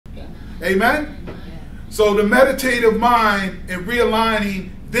Amen? So the meditative mind and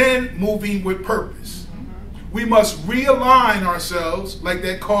realigning, then moving with purpose. We must realign ourselves like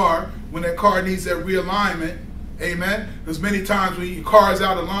that car, when that car needs that realignment. Amen? Because many times when your car is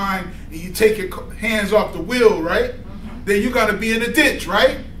out of line and you take your hands off the wheel, right? Then you're going to be in a ditch,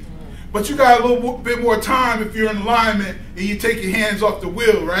 right? But you got a little bit more time if you're in alignment and you take your hands off the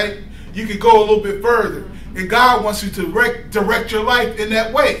wheel, right? You can go a little bit further. And God wants you to direct your life in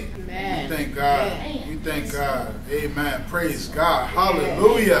that way. Amen. We thank God. We thank God. Amen. Praise God.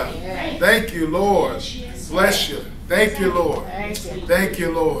 Hallelujah. Thank you, Lord. Bless you. Thank you, Lord. Thank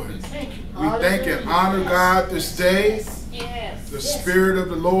you, Lord. We thank and honor God this day. The Spirit of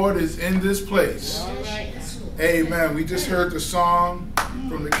the Lord is in this place. Amen. We just heard the song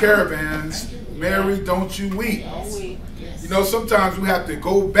from the Caravans, Mary, Don't You Weep. You know, sometimes we have to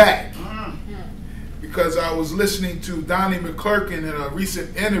go back, because I was listening to Donnie McClurkin in a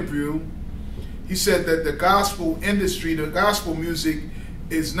recent interview. He said that the gospel industry, the gospel music,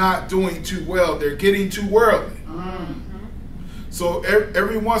 is not doing too well. They're getting too worldly. So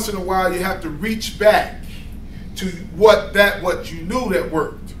every once in a while you have to reach back to what you knew that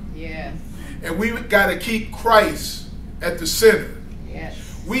worked. Yes. And we got to keep Christ at the center. Yes.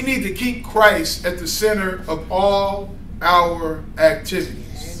 We need to keep Christ at the center of all our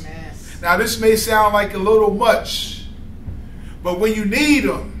activities. Amen. Now this may sound like a little much, but when you need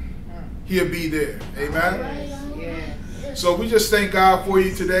him, he'll be there. Amen. Yes. So we just thank God for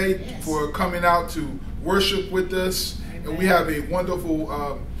you today, for coming out to worship with us. Amen. And we have a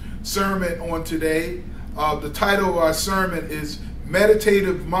wonderful sermon on today. The title of our sermon is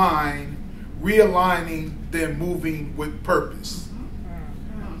Meditative Mind, Realigning, then Moving with Purpose.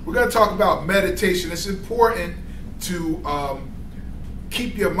 We're going to talk about meditation. It's important to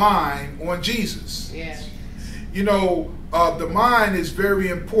keep your mind on Jesus. Yes. You know, the mind is very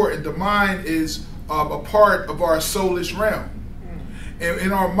important. The mind is a part of our soulish realm. And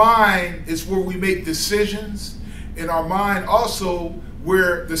in our mind is where we make decisions. In our mind also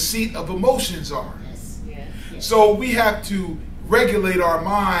where the seat of emotions are. Yes. So we have to regulate our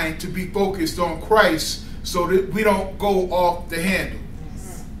mind to be focused on Christ so that we don't go off the handle.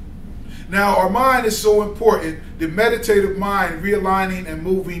 Now, our mind is so important. The meditative mind, realigning and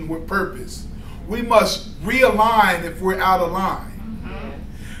moving with purpose. We must realign if we're out of line.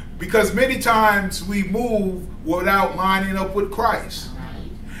 Because many times we move without lining up with Christ.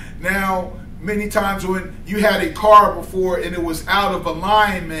 Now, many times when you had a car before and it was out of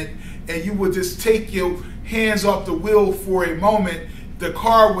alignment and you would just take your hands off the wheel for a moment, the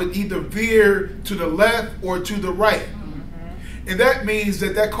car would either veer to the left or to the right. And that means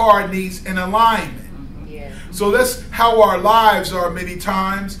that that car needs an alignment. So that's how our lives are many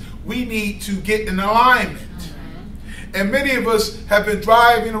times. We need to get in alignment. And many of us have been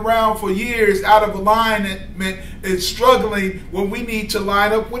driving around for years out of alignment and struggling when we need to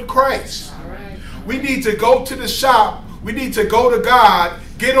line up with Christ. We need to go to the shop. We need to go to God,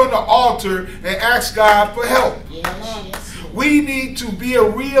 get on the altar, and ask God for help. We need to be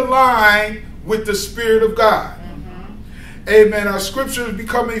realigned with the Spirit of God. Amen. Our scripture will be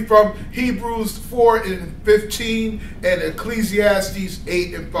coming from Hebrews 4:15 and Ecclesiastes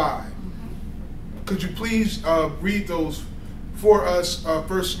 8:5. Could you please read those for us,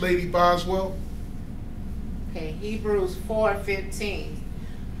 First Lady Boswell? Okay, Hebrews 4:15.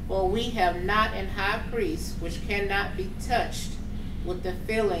 For we have not an high priest which cannot be touched with the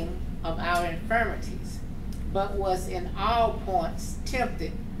feeling of our infirmities, but was in all points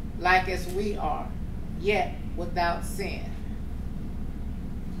tempted like as we are, yet without sin.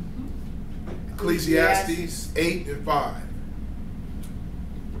 Ecclesiastes 8:5.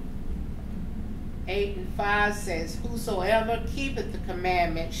 8:5 says, whosoever keepeth the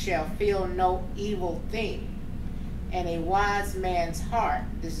commandment shall feel no evil thing, and a wise man's heart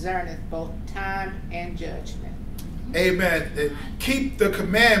discerneth both time and judgment. Amen. And keep the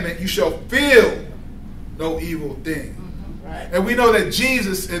commandment, you shall feel no evil thing. Right. And we know that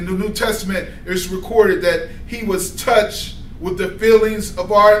Jesus in the New Testament is recorded that he was touched with the feelings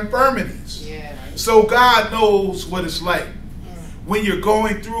of our infirmities. Yeah. So God knows what it's like when you're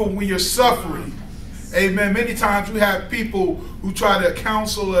going through, when you're suffering. Amen. Many times we have people who try to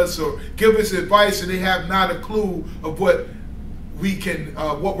counsel us or give us advice, and they have not a clue of what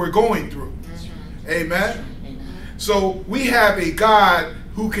we're going through. Amen. So we have a God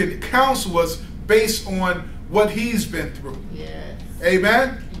who can counsel us based on what he's been through. Yes.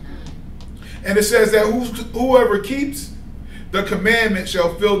 Amen. And it says that whoever keeps the commandment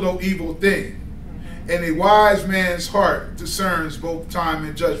shall feel no evil thing. And a wise man's heart discerns both time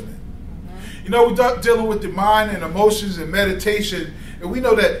and judgment. You know, we're dealing with the mind and emotions and meditation. And we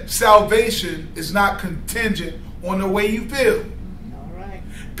know that salvation is not contingent on the way you feel. All right.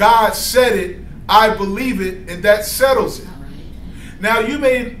 God said it, I believe it, and that settles it. Now, you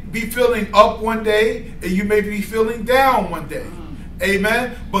may be feeling up one day, and you may be feeling down one day.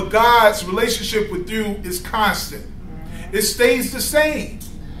 Amen? But God's relationship with you is constant. It stays the same.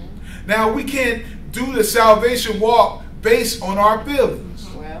 Now, we can't do the salvation walk based on our feelings.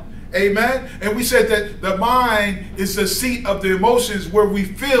 Well. Amen? And we said that the mind is the seat of the emotions where we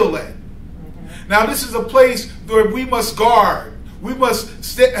feel at. Now, this is a place where we must guard. We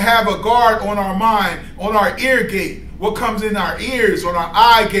must have a guard on our mind, on our ear gate, what comes in our ears, on our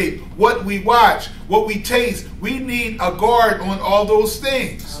eye gate, what we watch, what we taste. We need a guard on all those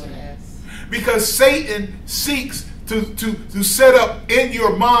things. Oh, yes. Because Satan seeks to set up in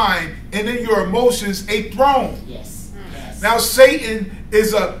your mind and in your emotions a throne. Yes. Yes. Now, Satan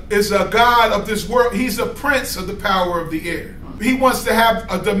is a god of this world. He's a prince of the power of the air. He wants to have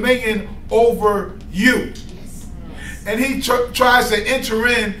a dominion over you. Yes. And he tries to enter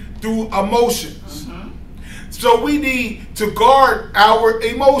in through emotions. So we need to guard our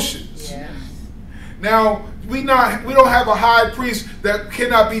emotions. Yes. Now, we don't have a high priest that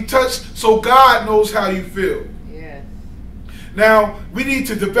cannot be touched, so God knows how you feel. Yes. Now, we need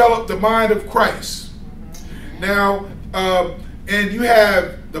to develop the mind of Christ. Now, and you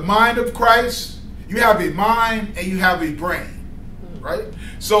have the mind of Christ, you have a mind, and you have a brain. Right?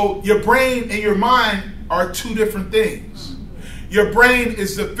 So your brain and your mind are two different things. Your brain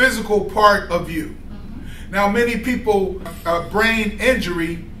is the physical part of you. Now, many people brain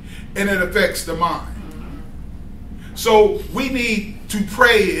injury, and it affects the mind. So we need to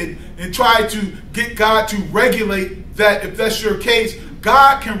pray and try to get God to regulate that. If that's your case,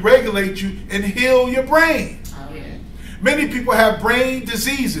 God can regulate you and heal your brain. Many people have brain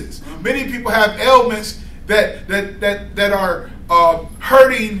diseases. Many people have ailments that are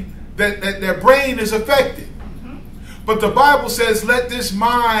hurting, that their brain is affected. But the Bible says, let this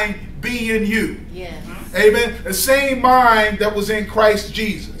mind be in you. Yes. Amen. The same mind that was in Christ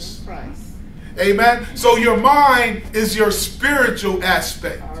Jesus. Christ. Amen. So your mind is your spiritual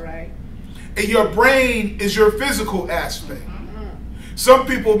aspect. All right. And your brain is your physical aspect. Some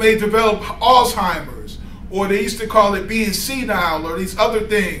people may develop Alzheimer's, or they used to call it being senile, or these other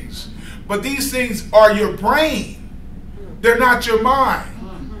things. But these things are your brain. They're not your mind.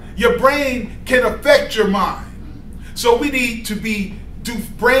 Your brain can affect your mind. So we need to do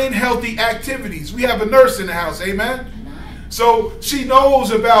brain healthy activities. We have a nurse in the house, amen? So she knows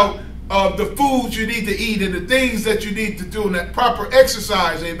about the foods you need to eat and the things that you need to do and that proper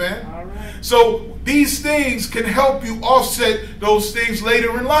exercise, amen? All right. So these things can help you offset those things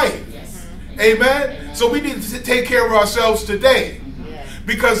later in life. Yes. Amen? So we need to take care of ourselves today. Yes.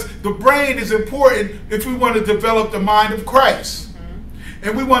 Because the brain is important if we want to develop the mind of Christ.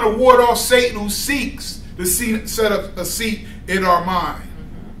 And we want to ward off Satan, who seeks to set up a seat in our mind.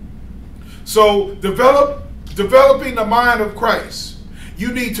 So developing the mind of Christ,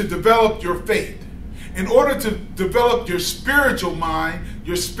 you need to develop your faith. In order to develop your spiritual mind,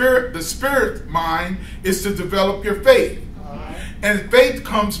 the spirit mind is to develop your faith. And faith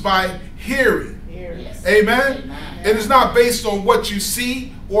comes by hearing. Yes. Amen? Amen. It is not based on what you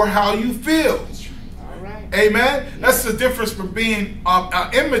see or how you feel. All right. Amen? That's the difference from being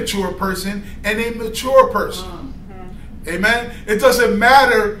an immature person and a mature person. Amen? It doesn't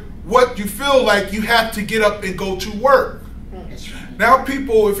matter what you feel like, you have to get up and go to work. Now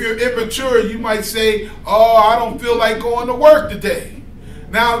people, if you're immature, you might say, oh, I don't feel like going to work today.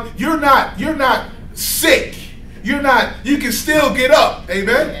 Now, you're not sick. You can still get up.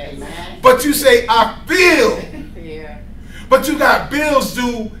 Amen? Amen. But you say, I feel. Yeah. But you got bills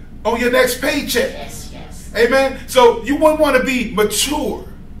due on your next paycheck. Yes, yes. Amen? So you wouldn't want to be mature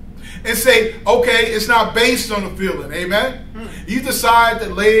and say, okay, it's not based on a feeling. Amen? You decide to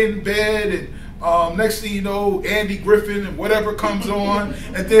lay in bed and next thing you know, Andy Griffin and whatever comes on,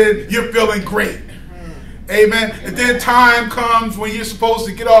 and then you're feeling great. Amen? And then time comes when you're supposed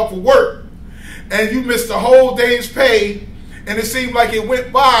to get off of work, and you missed the whole day's pay, and it seemed like it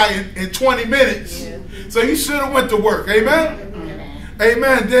went by in 20 minutes. Yeah. So you should have went to work. Amen?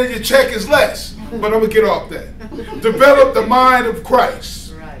 Amen. Then your check is less. But I'm going to get off that. Develop the mind of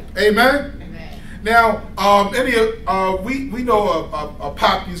Christ. Right. Amen? Amen. Now, we know a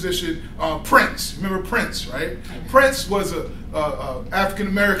pop musician, Prince. Remember Prince, right? Prince was a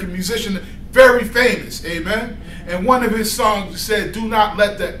African-American musician, very famous, amen? And one of his songs said, do not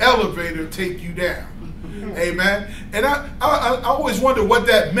let the elevator take you down. Amen? And I always wondered what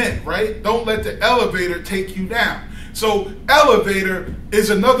that meant, right? Don't let the elevator take you down. So elevator is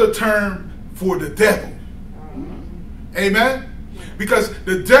another term for the devil. Amen? Because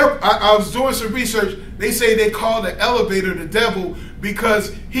the devil, I was doing some research, they say they call the elevator the devil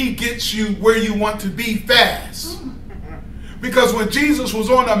because he gets you where you want to be fast. Because when Jesus was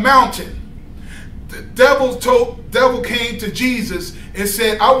on a mountain, the devil came to Jesus and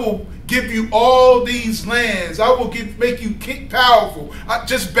said, I will give you all these lands. I will make you powerful.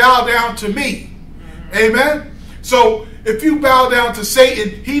 Just bow down to me. Amen? So if you bow down to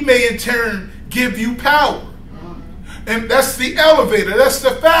Satan, he may in turn give you power. And that's the elevator. That's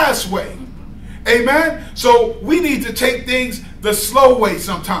the fast way. Amen? So we need to take things the slow way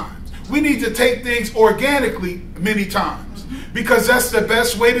sometimes. We need to take things organically many times. Because that's the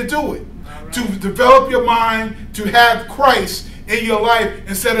best way to do it. Right. To develop your mind, to have Christ in your life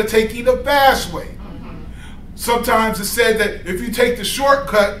instead of taking the fast way. Sometimes it's said that if you take the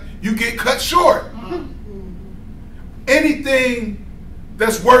shortcut, you get cut short. Anything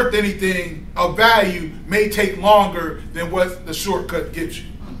that's worth anything of value may take longer than what the shortcut gives you.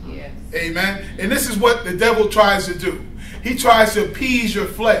 Yes. Amen. And this is what the devil tries to do. He tries to appease your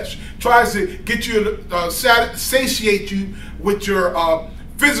flesh, tries to get you to satiate you with your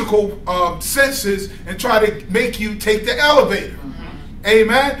physical senses and try to make you take the elevator.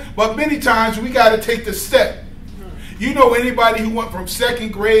 Amen. But many times we got to take the step. You know anybody who went from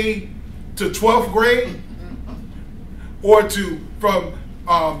 2nd grade to 12th grade? Or from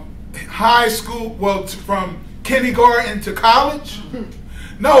high school, from kindergarten to college?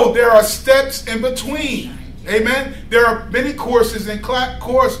 No, there are steps in between. Amen. There are many courses in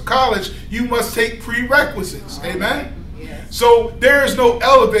college you must take prerequisites. Amen. Yes. So there is no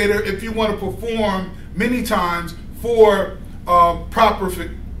elevator if you want to perform many times for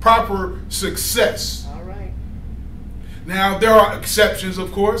proper success. All right. Now there are exceptions,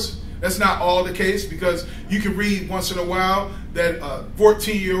 of course. That's not all the case, because you can read once in a while that a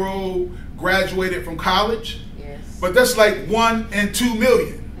 14-year-old graduated from college. Yes. But that's like 1 in 2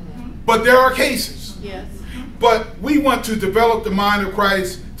 million. But there are cases. Yes. But we want to develop the mind of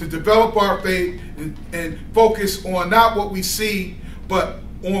Christ, to develop our faith, and focus on not what we see, but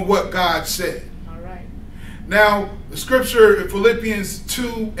on what God said. All right. Now, the scripture in Philippians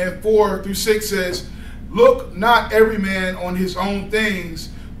 2 and 4 through 6 says, look not every man on his own things,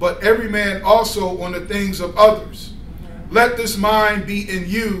 but every man also on the things of others. Let this mind be in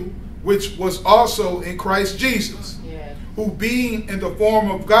you, which was also in Christ Jesus, who being in the form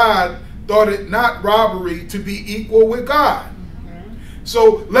of God, thought it not robbery to be equal with God.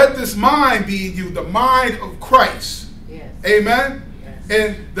 So let this mind be in you, the mind of Christ. Yes. Amen. Yes.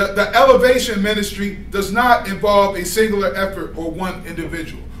 And the elevation ministry does not involve a singular effort or one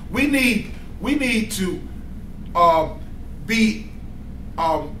individual. We need to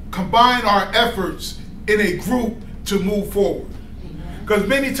combine our efforts in a group to move forward. Because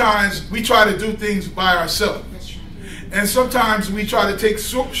many times we try to do things by ourselves. And sometimes we try to take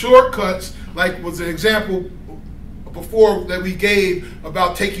shortcuts, like was an example before that we gave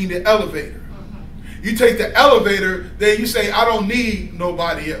about taking the elevator. You take the elevator, then you say, I don't need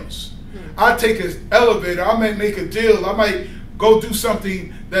nobody else. I take an elevator, I might make a deal, I might go do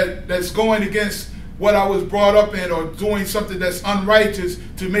something that's going against what I was brought up in, or doing something that's unrighteous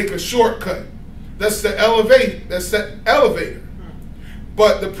to make a shortcut. That's the elevator.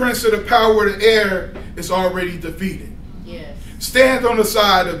 But the prince of the power of the air is already defeated. Yes. Stand on the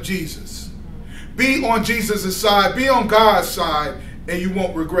side of Jesus. Be on Jesus' side. Be on God's side, and you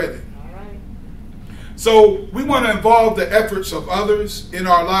won't regret it. All right. So we want to involve the efforts of others in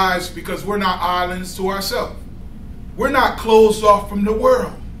our lives, because we're not islands to ourselves. We're not closed off from the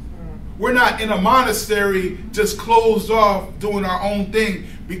world. We're not in a monastery just closed off doing our own thing,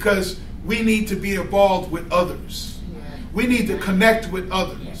 because we need to be involved with others. We need to connect with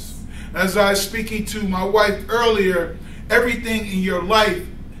others. Yes. As I was speaking to my wife earlier, everything in your life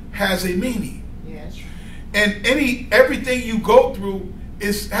has a meaning. Yes. And everything you go through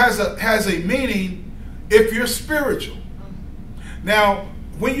has a meaning if you're spiritual. Now,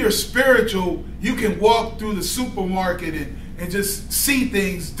 when you're spiritual, you can walk through the supermarket and just see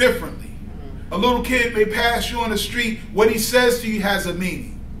things differently. A little kid may pass you on the street. What he says to you has a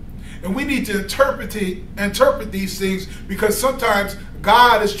meaning. And we need to interpret these things, because sometimes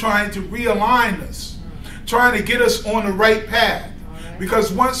God is trying to realign us, trying to get us on the right path.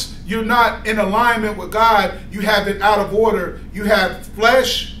 Because once you're not in alignment with God, you have it out of order. You have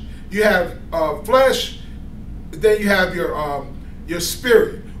flesh, then you have your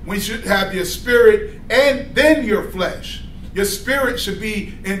spirit. We should have your spirit and then your flesh. Your spirit should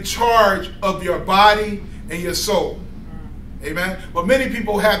be in charge of your body and your soul. Amen. But many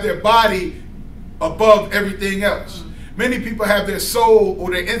people have their body above everything else. Many people have their soul or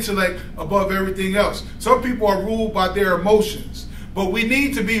their intellect above everything else. Some people are ruled by their emotions. But we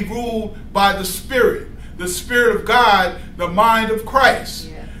need to be ruled by the Spirit of God, the mind of Christ.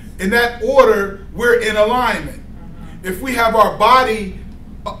 Yes. In that order, we're in alignment. If we have our body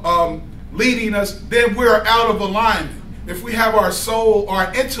leading us, then we're out of alignment. If we have our soul,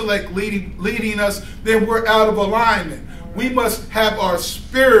 our intellect leading us, then we're out of alignment. We must have our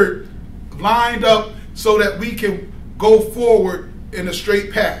spirit lined up so that we can go forward in a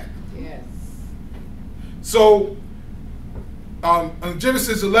straight path. Yes. So, in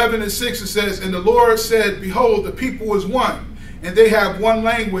Genesis 11:6 it says, "And the Lord said, Behold, the people is one, and they have one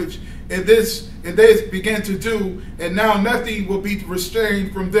language, and they begin to do, and now nothing will be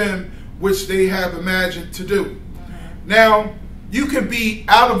restrained from them which they have imagined to do." Now, you can be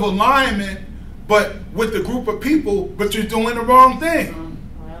out of alignment, but with a group of people, but you're doing the wrong thing.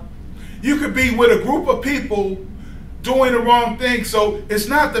 Well, You could be with a group of people doing the wrong thing. So it's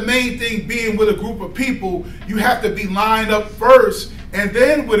not the main thing being with a group of people. You have to be lined up first, and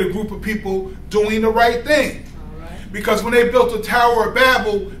then with a group of people doing the right thing. all right. Because when they built the Tower of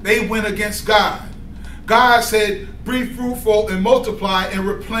Babel, they went against God. God said, "Be fruitful and multiply and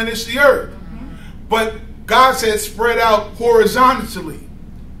replenish the earth." But God said, "Spread out horizontally."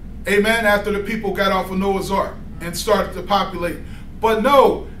 Amen. After the people got off of Noah's Ark and started to populate. But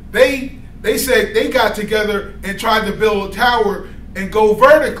no, they said they got together and tried to build a tower and go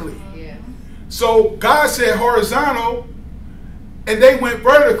vertically. Yes. So God said horizontal, and they went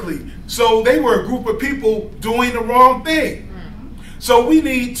vertically. So they were a group of people doing the wrong thing. So we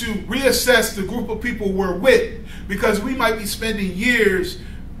need to reassess the group of people we're with, because we might be spending years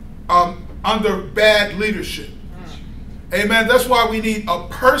under bad leadership. Amen. That's why we need a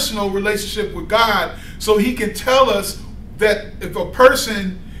personal relationship with God, so he can tell us that if a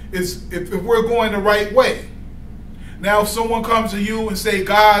person is, if we're going the right way. Now, if someone comes to you and say,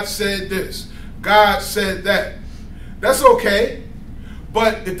 "God said this, God said that," that's okay.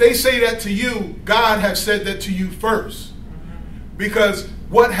 But if they say that to you, God has said that to you first. Because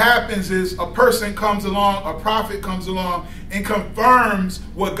what happens is a person comes along, a prophet comes along and confirms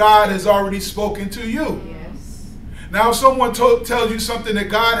what God has already spoken to you. Yes. Now, if someone tells you something that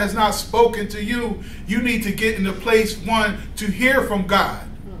God has not spoken to you, you need to get in a place, one, to hear from God.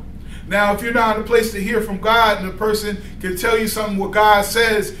 Now, if you're not in a place to hear from God and the person can tell you something what God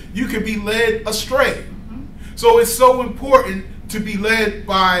says, you can be led astray. So it's so important to be led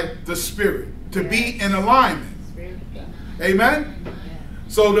by the Spirit, to be in alignment. Spirit of God. Amen?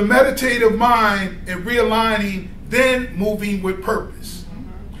 So the meditative mind and realigning, then moving with purpose.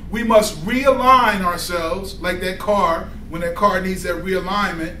 We must realign ourselves like that car, when that car needs that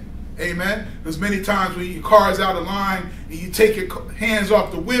realignment. Amen? Because many times when your car is out of line and you take your hands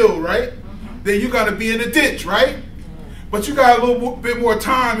off the wheel, right? Then you're going to be in a ditch, right? But you got a little bit more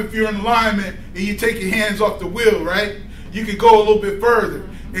time if you're in alignment and you take your hands off the wheel, right? You can go a little bit further.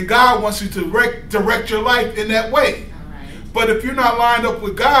 And God wants you to direct your life in that way. But if you're not lined up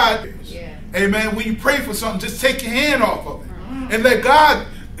with God, amen, when you pray for something, just take your hand off of it. And let God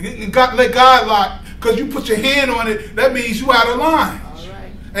lock, because you put your hand on it, that means you out of line.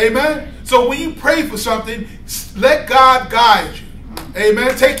 Amen. So when you pray for something, let God guide you.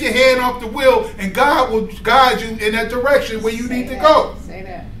 Amen. Take your hand off the wheel, and God will guide you in that direction where you need to go. Say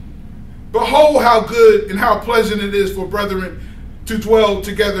that. Behold how good and how pleasant it is for brethren to dwell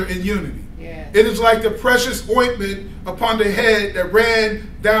together in unity. Yes. It is like the precious ointment upon the head that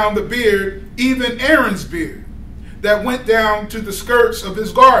ran down the beard, even Aaron's beard, that went down to the skirts of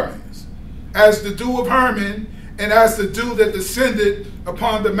his garments, as the dew of Hermon, and as the dew that descended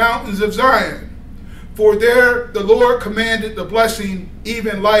upon the mountains of Zion. For there the Lord commanded the blessing,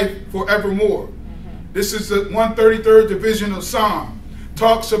 even life forevermore. This is the 133rd division of Psalm.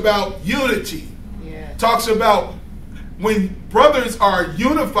 Talks about unity. Talks about when brothers are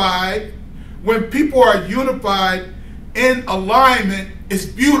unified, when people are unified in alignment, it's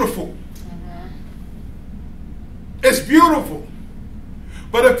beautiful. It's beautiful.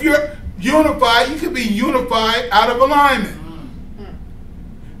 But if you're unified, you can be unified out of alignment.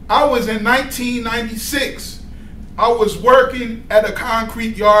 I was in 1996. I was working at a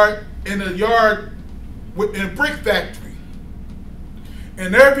concrete yard, in a brick factory.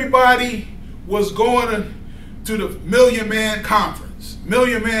 And everybody was going to the Million Man Conference,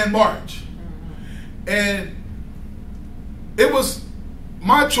 Million Man March. And it was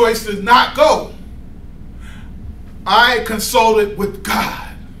my choice to not go. I consulted with God.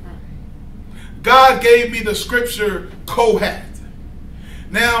 God gave me the scripture, Kohath.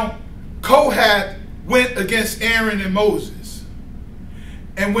 Now, Kohath went against Aaron and Moses.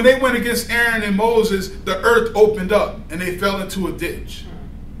 And when they went against Aaron and Moses, the earth opened up and they fell into a ditch.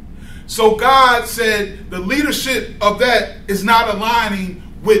 So God said the leadership of that is not aligning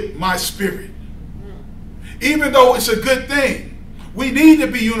with my spirit. Even though it's a good thing, we need to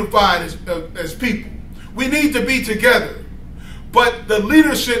be unified as people. We need to be together. But the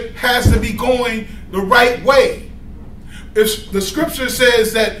leadership has to be going the right way. If the scripture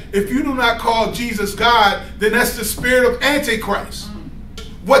says that if you do not call Jesus God, then that's the spirit of Antichrist.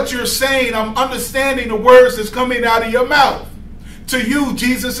 What you're saying, I'm understanding the words that's coming out of your mouth. To you,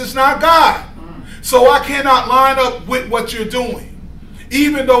 Jesus is not God. So I cannot line up with what you're doing,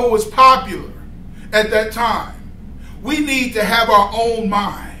 even though it was popular at that time. We need to have our own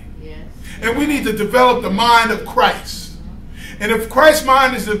mind. Yes. And we need to develop the mind of Christ. And if Christ's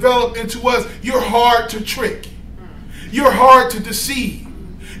mind is developed into us, you're hard to trick. You're hard to deceive.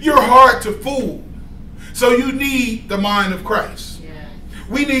 You're hard to fool. So you need the mind of Christ. Yeah.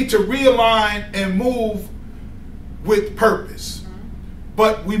 We need to realign and move with purpose.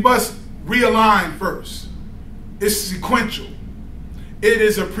 But we must realign first. It's sequential. It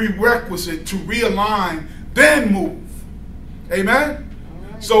is a prerequisite to realign, then move. Amen?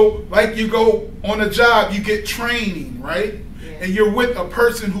 Right. So like you go on a job, you get training, right? And you're with a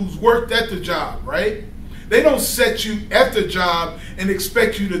person who's worked at the job, right? They don't set you at the job and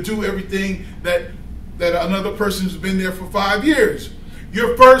expect you to do everything that another person who's been there for 5 years.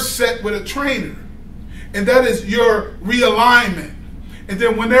 You're first set with a trainer, and that is your realignment. And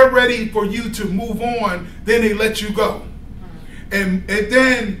then when they're ready for you to move on, then they let you go. And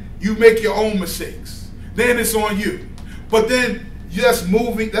then you make your own mistakes. Then it's on you. But then that's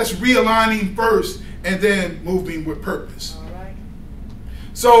realigning first and then moving with purpose.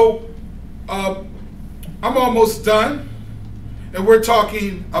 So I'm almost done, and we're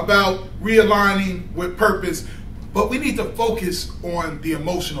talking about realigning with purpose, but we need to focus on the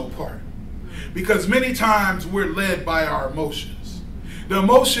emotional part, because many times we're led by our emotions. The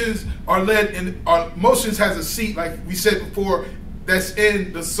emotions are led in, our emotions has a seat, like we said before, that's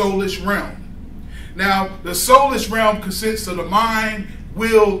in the soulish realm. Now, the soulish realm consists of the mind,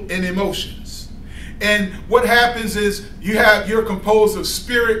 will, and emotions. And what happens is you're composed of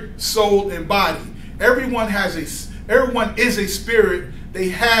spirit, soul, and body. Everyone is a spirit.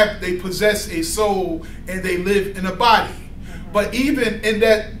 They possess a soul, and they live in a body. But even in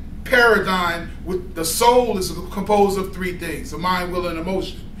that paradigm, with the soul is composed of 3 things: the mind, will, and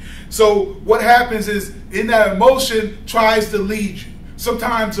emotion. So what happens is, in that emotion tries to lead you.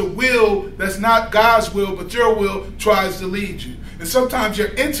 Sometimes a will that's not God's will, but your will tries to lead you. And sometimes your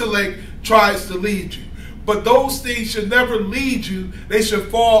intellect tries to lead you. But those things should never lead you. They should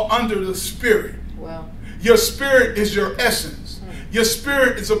fall under the spirit. Wow. Your spirit is your essence. Your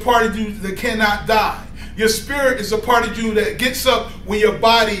spirit is a part of you that cannot die. Your spirit is a part of you that gets up when your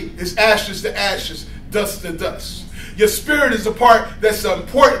body is ashes to ashes, dust to dust. Your spirit is a part that's the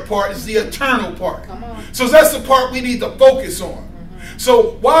important part, is the eternal part. Come on. So that's the part we need to focus on.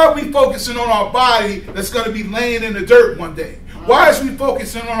 So why are we focusing on our body that's going to be laying in the dirt one day? Why is we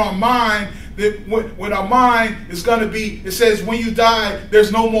focusing on our mind that when our mind is going to be, it says when you die,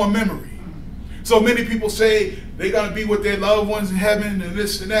 there's no more memory. So many people say they're going to be with their loved ones in heaven and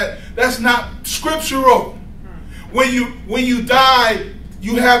this and that. That's not scriptural. When you die,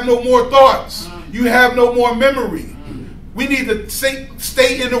 you have no more thoughts. You have no more memory. We need to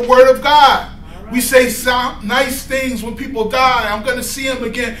stay in the Word of God. We say nice things when people die. I'm going to see them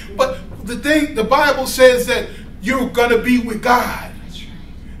again. But the Bible says that you're going to be with God.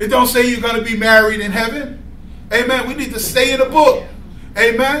 It don't say you're going to be married in heaven. Amen. We need to stay in the book.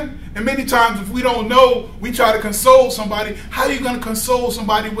 Amen. And many times if we don't know, we try to console somebody. How are you going to console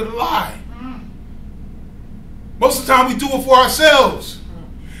somebody with a lie? Most of the time we do it for ourselves.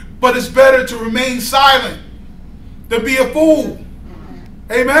 But it's better to remain silent than be a fool.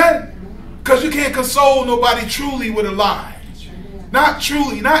 Amen. Because you can't console nobody truly with a lie. Not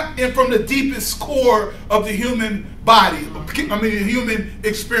truly, not from the deepest core of the human body, the human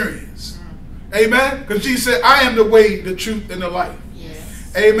experience. Amen? Because Jesus said, I am the way, the truth, and the life.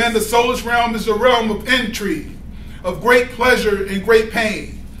 Yes. Amen? The soulish realm is a realm of intrigue, of great pleasure and great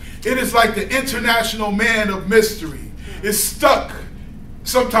pain. It is like the international man of mystery. It's stuck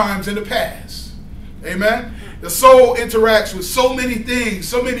sometimes in the past. Amen? The soul interacts with so many things,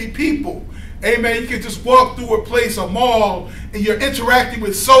 so many people. Amen. You can just walk through a place, a mall, and you're interacting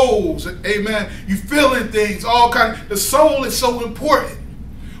with souls. Amen. You feeling things, all kind of. The soul is so important.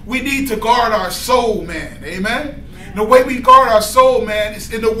 We need to guard our soul, man. Amen. And the way we guard our soul, man,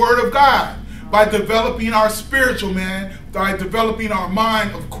 is in the Word of God. By developing our spiritual man, by developing our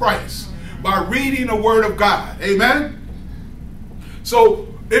mind of Christ, by reading the Word of God. Amen. So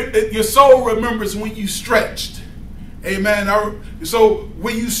your soul remembers when you stretched, Amen. So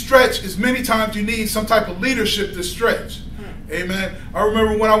when you stretch, as many times you need some type of leadership to stretch. Amen. I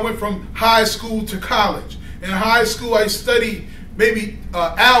remember when I went from high school to college. In high school, I studied maybe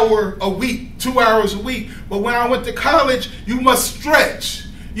an hour a week, 2 hours a week. But when I went to college, you must stretch.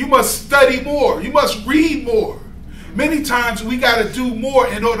 You must study more. You must read more. Many times we got to do more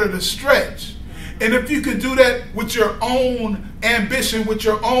in order to stretch. And if you can do that with your own ambition, with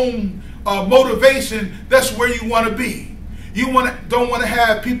your own motivation, that's where you want to be. You don't want to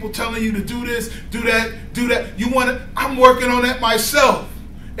have people telling you to do this, do that, do that. You want to. I'm working on that myself.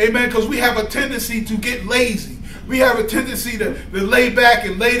 Amen. Because we have a tendency to get lazy. We have a tendency to lay back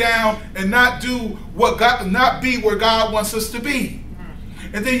and lay down and not do what God, not be where God wants us to be.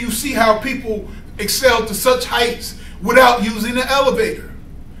 And then you see how people excel to such heights without using the elevator.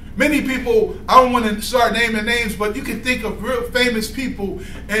 Many people, I don't want to start naming names, but you can think of real famous people,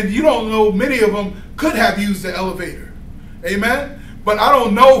 and you don't know many of them could have used the elevator. Amen? But I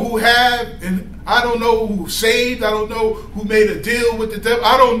don't know who have, and I don't know who saved. I don't know who made a deal with the devil.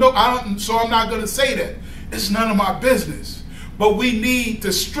 I don't know. So I'm not going to say that. It's none of my business. But we need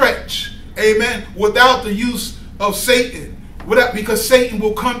to stretch, amen, without the use of Satan. Because Satan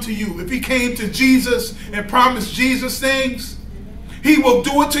will come to you. If he came to Jesus and promised Jesus things, he will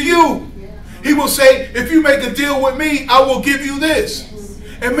do it to you. He will say, if you make a deal with me, I will give you this.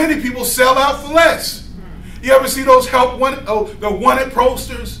 And many people sell out for less. You ever see those the wanted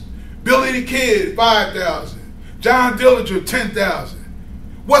posters? Billy the Kid, 5,000. John Dillinger, 10,000.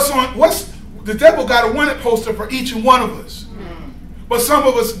 The devil got a wanted poster for each and one of us. But some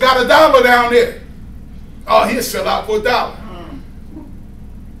of us got $1 down there. Oh, he'll sell out for $1.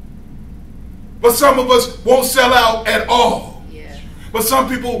 But some of us won't sell out at all. Yeah. But some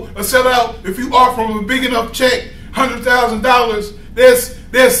people will sell out. If you offer them a big enough check, $100,000,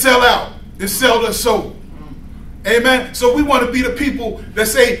 they'll sell out. They sell their soul. Amen. So we want to be the people that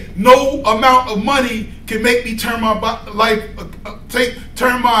say no amount of money can make me turn my life,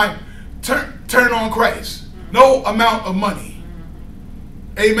 turn on Christ. No amount of money.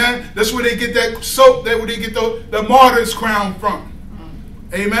 Amen. That's where they get that soap. That's where they get the martyr's crown from.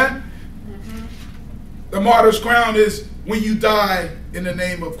 Amen. The martyr's crown is when you die in the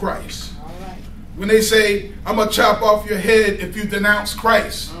name of Christ. All right. When they say, I'm going to chop off your head if you denounce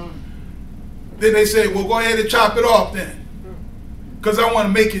Christ. Then they say, well, go ahead and chop it off then. Because I want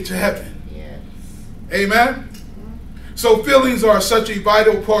to make it to heaven. Yes. Amen? So feelings are such a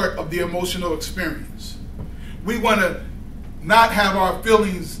vital part of the emotional experience. We want to not have our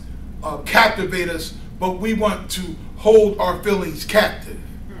feelings captivate us, but we want to hold our feelings captive.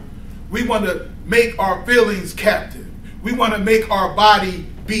 We want to make our feelings captive. We want to make our body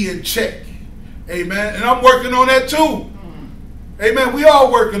be in check. Amen. And I'm working on that too. Amen. We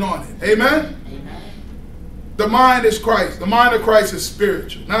all working on it. Amen. Amen. The mind is Christ. The mind of Christ is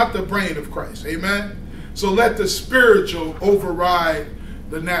spiritual, not the brain of Christ. Amen. So let the spiritual override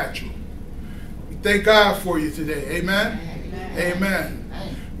the natural. We thank God for you today. Amen. Amen. Amen.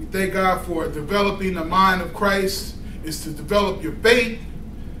 We thank God for developing the mind of Christ is to develop your faith,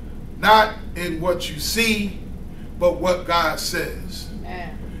 not in what you see, but what God says.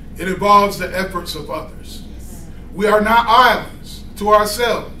 Amen. It involves the efforts of others. Yes. We are not islands to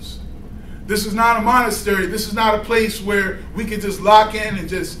ourselves. This is not a monastery. This is not a place where we can just lock in and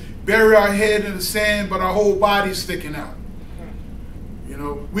just bury our head in the sand, but our whole body's sticking out. You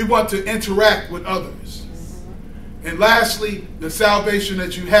know, we want to interact with others. And lastly, the salvation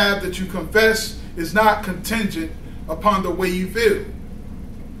that you have, that you confess, is not contingent upon the way you feel.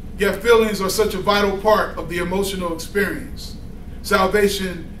 Yet feelings are such a vital part of the emotional experience.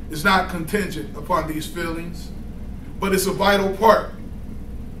 Salvation is not contingent upon these feelings, but it's a vital part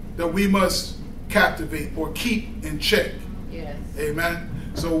that we must captivate or keep in check. Yes. Amen.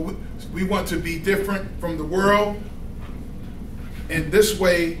 So we want to be different from the world. In this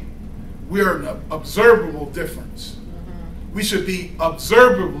way, we are an observable difference. We should be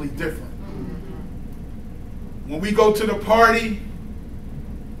observably different. When we go to the party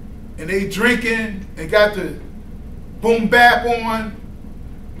and they drinking and got the boom bap on,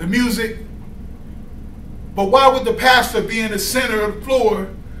 the music, but why would the pastor be in the center of the floor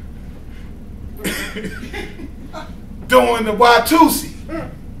doing the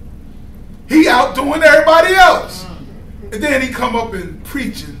Watusi? He out doing everybody else. And then he come up and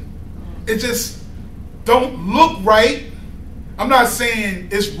preaching. It just don't look right. I'm not saying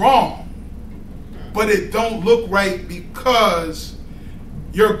it's wrong, but it don't look right because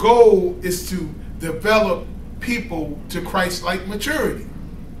your goal is to develop people to Christ-like maturity.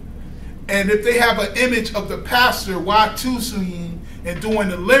 And if they have an image of the pastor Watusiing and doing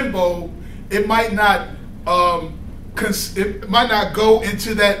the limbo, it might not it might not go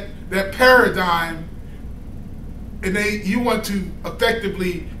into that paradigm, and you want to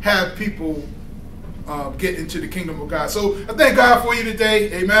effectively have people get into the kingdom of God. So I thank God for you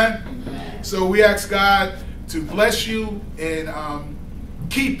today. Amen. Amen. So we ask God to bless you and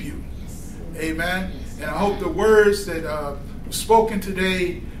keep you. Amen. And I hope the words that were spoken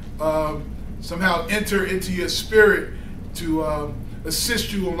today somehow enter into your spirit to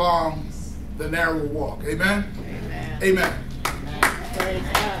assist you along the narrow walk. Amen. Amen. Amen. Praise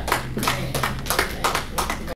God.